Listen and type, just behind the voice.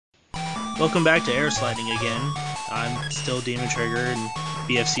Welcome back to Air Sliding again. I'm still Demon Trigger and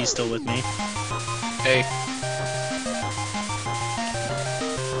BFC still with me. Hey.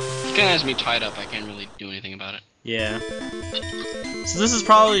 He kinda has me tied up, I can't really do anything about it. Yeah. So this is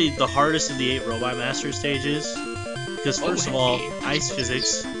probably the hardest of the 8 Robot Master stages. Because first of all, ice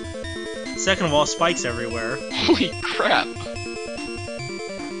physics. Second of all, spikes everywhere. Holy crap!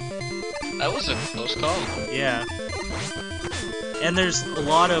 That was a close call. Yeah. And there's a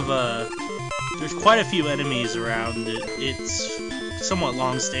lot of, there's quite a few enemies around. It's somewhat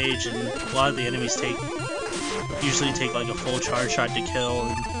long stage, and a lot of the enemies usually take like a full charge shot to kill,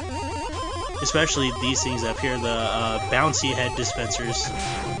 and especially these things up here, the bouncy head dispensers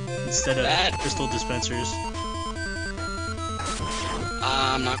instead of crystal dispensers.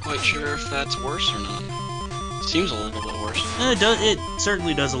 I'm not quite sure if that's worse or not. Seems a little bit worse. It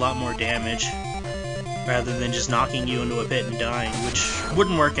certainly does a lot more damage, rather than just knocking you into a pit and dying, which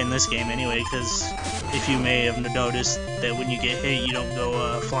wouldn't work in this game anyway, because if you may have noticed that when you get hit, you don't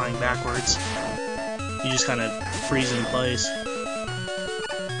go flying backwards. You just kind of freeze in place.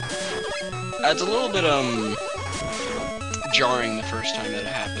 It's a little bit, jarring the first time that it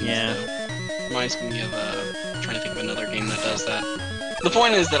happens. Yeah. Reminds me of, trying to think of another game that does that. The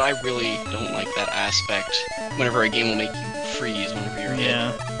point is that I really don't like that aspect, whenever a game will make you freeze whenever you're hit.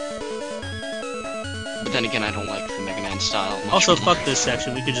 Yeah. But then again, I don't like the Mega Man style much Also, more. fuck this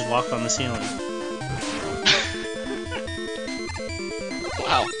section, we could just walk on the ceiling.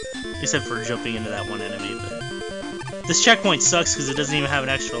 Wow. Except for jumping into that one enemy, but... This checkpoint sucks because it doesn't even have an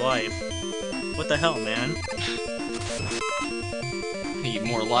extra life. What the hell, man? I need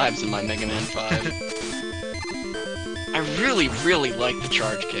more lives in my Mega Man 5. I really, really like the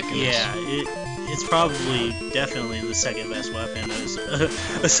charge kick in this. Yeah, it's probably, definitely the second best weapon,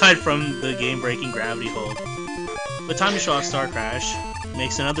 aside from the game-breaking gravity hold. But time to show off Star Crash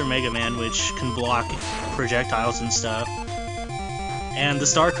makes another Mega Man which can block projectiles and stuff. And the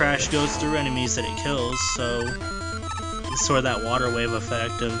Star Crash goes through enemies that it kills, so it's sort of that water wave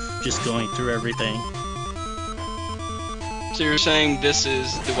effect of just going through everything. So you're saying this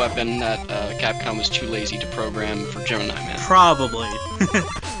is the weapon that Capcom was too lazy to program for Gemini Man? Probably.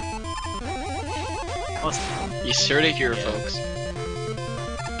 You heard it here, folks.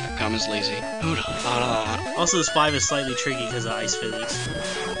 Capcom is lazy. Also, this 5 is slightly tricky because of ice physics.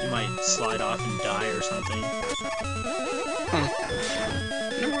 You might slide off and die or something. Huh.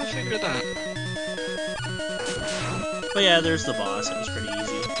 Never would have figured that. But yeah, there's the boss. It was pretty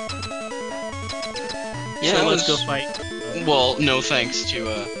easy. Yeah, so let's go fight. Well, no thanks to,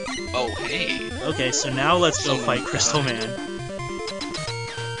 oh, hey. Okay, so now let's go fight Crystal Man.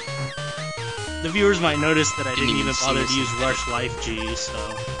 The viewers might notice that I didn't even bother to use Rush Life G, so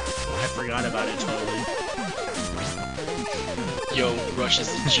I forgot about it totally. Yo, Rush is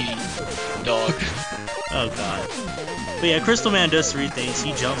the G, dog. Oh god. But yeah, Crystal Man does 3 things.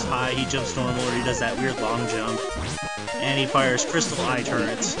 He jumps high, he jumps normal, or he does that weird long jump. And he fires Crystal Eye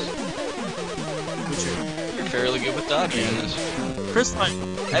turrets. Which are... You're fairly good with dodging in this. Crystal Eye...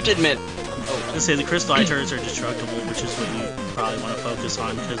 I have to admit... I was gonna say, the Crystal Eye turrets are destructible, which is what you probably want to focus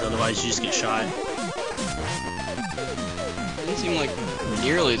on, because otherwise you just get shot. Doesn't seem like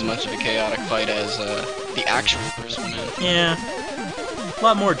nearly as much of a chaotic fight as, the actual Crystal Man. Yeah. A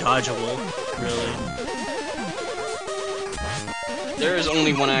lot more dodgeable, really. There is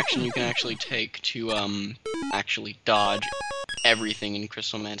only one action you can actually take to, actually dodge everything in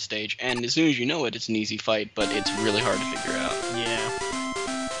Crystal Man stage, and as soon as you know it, it's an easy fight, but it's really hard to figure out. Yeah.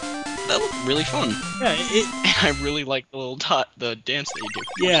 That looked really fun. Yeah, And I really like the little the dance that you do.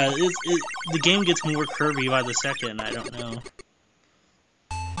 Yeah, the game gets more curvy by the second, I don't know.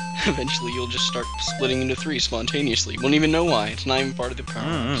 Eventually you'll just start splitting into 3 spontaneously. Won't even know why, it's not even part of the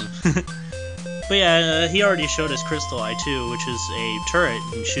power. But yeah, he already showed us Crystal Eye 2, which is a turret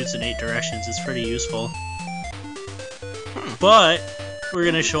and shoots in 8 directions. It's pretty useful. But we're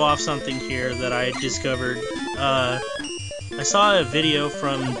gonna show off something here that I discovered. I saw a video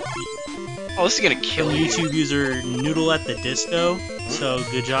from Oh, this is gonna kill you. YouTube user Noodle at the Disco, so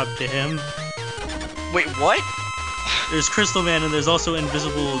good job to him. Wait, what? There's Crystal Man and there's also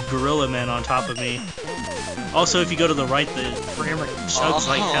Invisible Gorilla Man on top of me. Also, if you go to the right, the frame rate chugs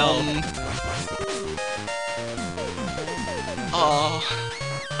like hell.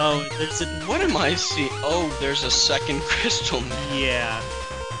 Oh, there's a... What am I seeing? Oh, there's a second Crystal Man. Yeah.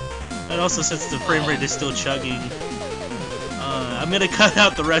 And also, since the frame rate is still chugging, I'm gonna cut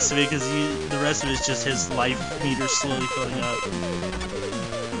out the rest of it because the rest of it is just his life meter slowly filling up.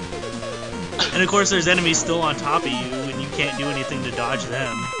 And of course, there's enemies still on top of you, and you can't do anything to dodge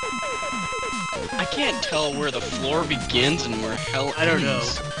them. I can't tell where the floor begins and where hell ends. I don't know.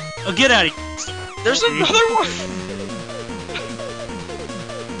 Oh, get out of here! There's another one!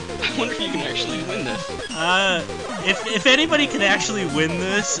 I wonder if you can actually win this. If anybody can actually win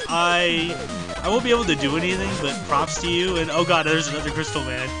this, I won't be able to do anything, but props to you, and oh god, there's another Crystal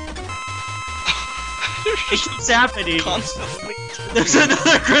Man. It keeps happening. Constantly. There's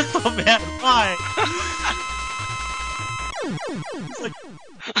another Crystal Man, why? Like,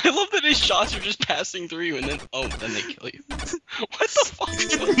 I love that his shots are just passing through you and then they kill you. What the fuck?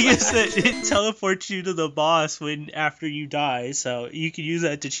 the thing is that it teleports you to the boss after you die, so you can use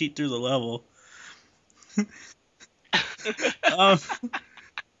that to cheat through the level.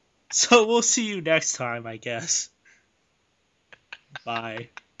 So we'll see you next time, I guess. Bye.